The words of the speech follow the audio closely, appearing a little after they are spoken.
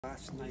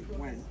Last night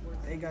went,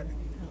 they got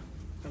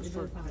those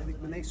first, I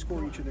think when they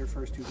scored each of their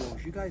first two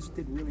goals, you guys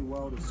did really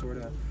well to sort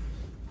of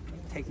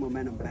take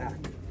momentum back.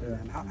 Yeah.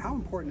 How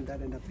important did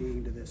that end up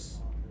being to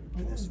this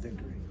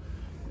victory?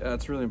 Yeah,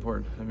 it's really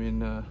important. I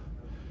mean,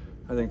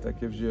 I think that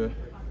gives you,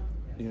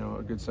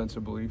 a good sense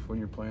of belief when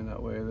you're playing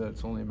that way, that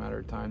it's only a matter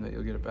of time that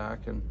you'll get it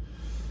back. And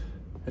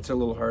it's a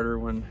little harder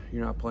when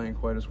you're not playing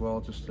quite as well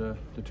just to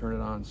turn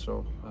it on.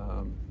 So,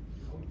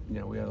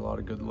 we had a lot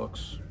of good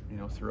looks,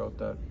 throughout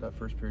that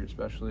first period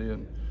especially.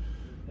 And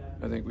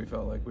I think we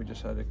felt like we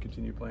just had to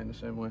continue playing the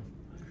same way.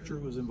 Drew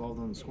was involved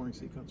on the scoring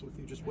sequence with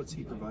you. Just what's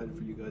he provided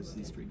for you guys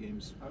these 3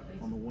 games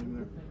on the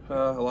wing there?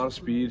 A lot of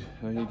speed.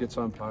 He gets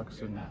on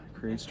pucks and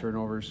creates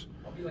turnovers.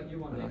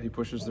 He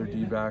pushes their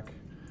D back.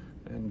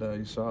 And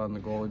you saw in the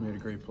goal, he made a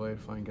great play to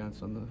find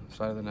Gantz on the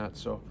side of the net.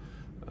 So,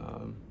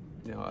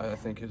 I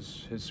think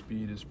his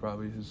speed is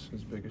probably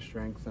his biggest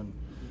strength, and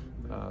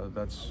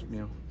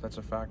that's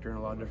a factor in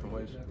a lot of different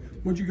ways.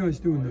 What did you guys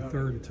do in the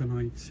third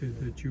tonight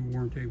that you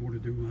weren't able to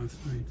do last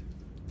night?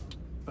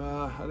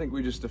 I think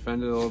we just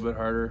defended a little bit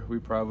harder. We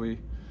probably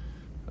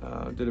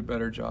did a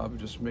better job of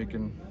just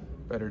making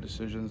better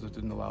decisions that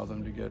didn't allow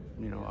them to get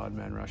odd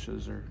man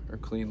rushes or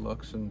clean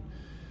looks, and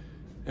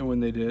when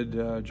they did,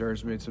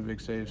 Jars made some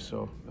big saves.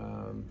 So,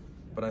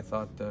 but I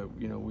thought that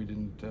we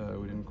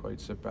didn't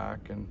quite sit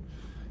back, and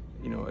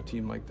a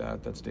team like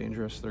that's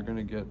dangerous. They're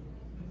gonna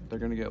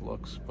get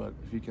looks, but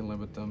if you can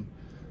limit them,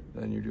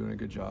 then you're doing a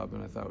good job.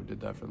 And I thought we did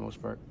that for the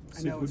most part.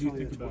 What do you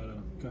think about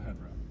it? Go ahead,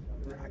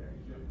 Rob.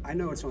 I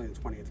know it's only the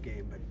 20th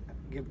game,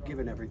 but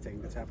given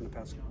everything that's happened the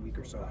past week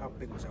or so, how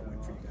big was that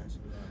win for you guys?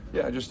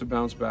 Yeah, just to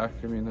bounce back.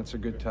 I mean, that's a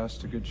good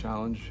test, a good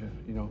challenge.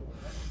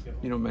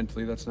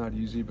 Mentally that's not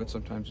easy, but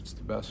sometimes it's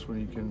the best when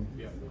you can,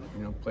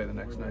 play the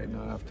next night and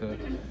not have to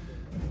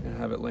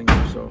have it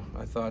linger. So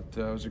I thought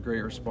it was a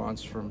great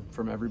response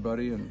from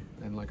everybody,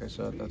 and like I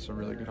said, that's a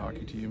really good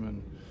hockey team,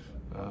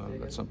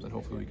 and that's something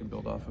hopefully we can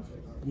build off of.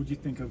 What do you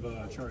think of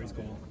Chari's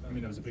goal? I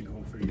mean, that was a big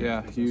goal for you.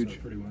 Yeah, huge.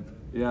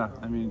 Yeah,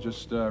 I mean,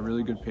 just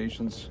really good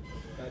patience.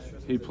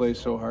 He plays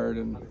so hard,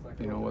 and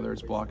whether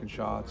it's blocking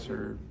shots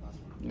or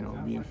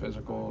being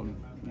physical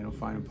and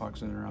finding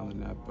pucks in and around the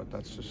net, but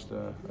that's just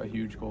a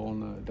huge goal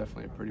and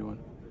definitely a pretty one.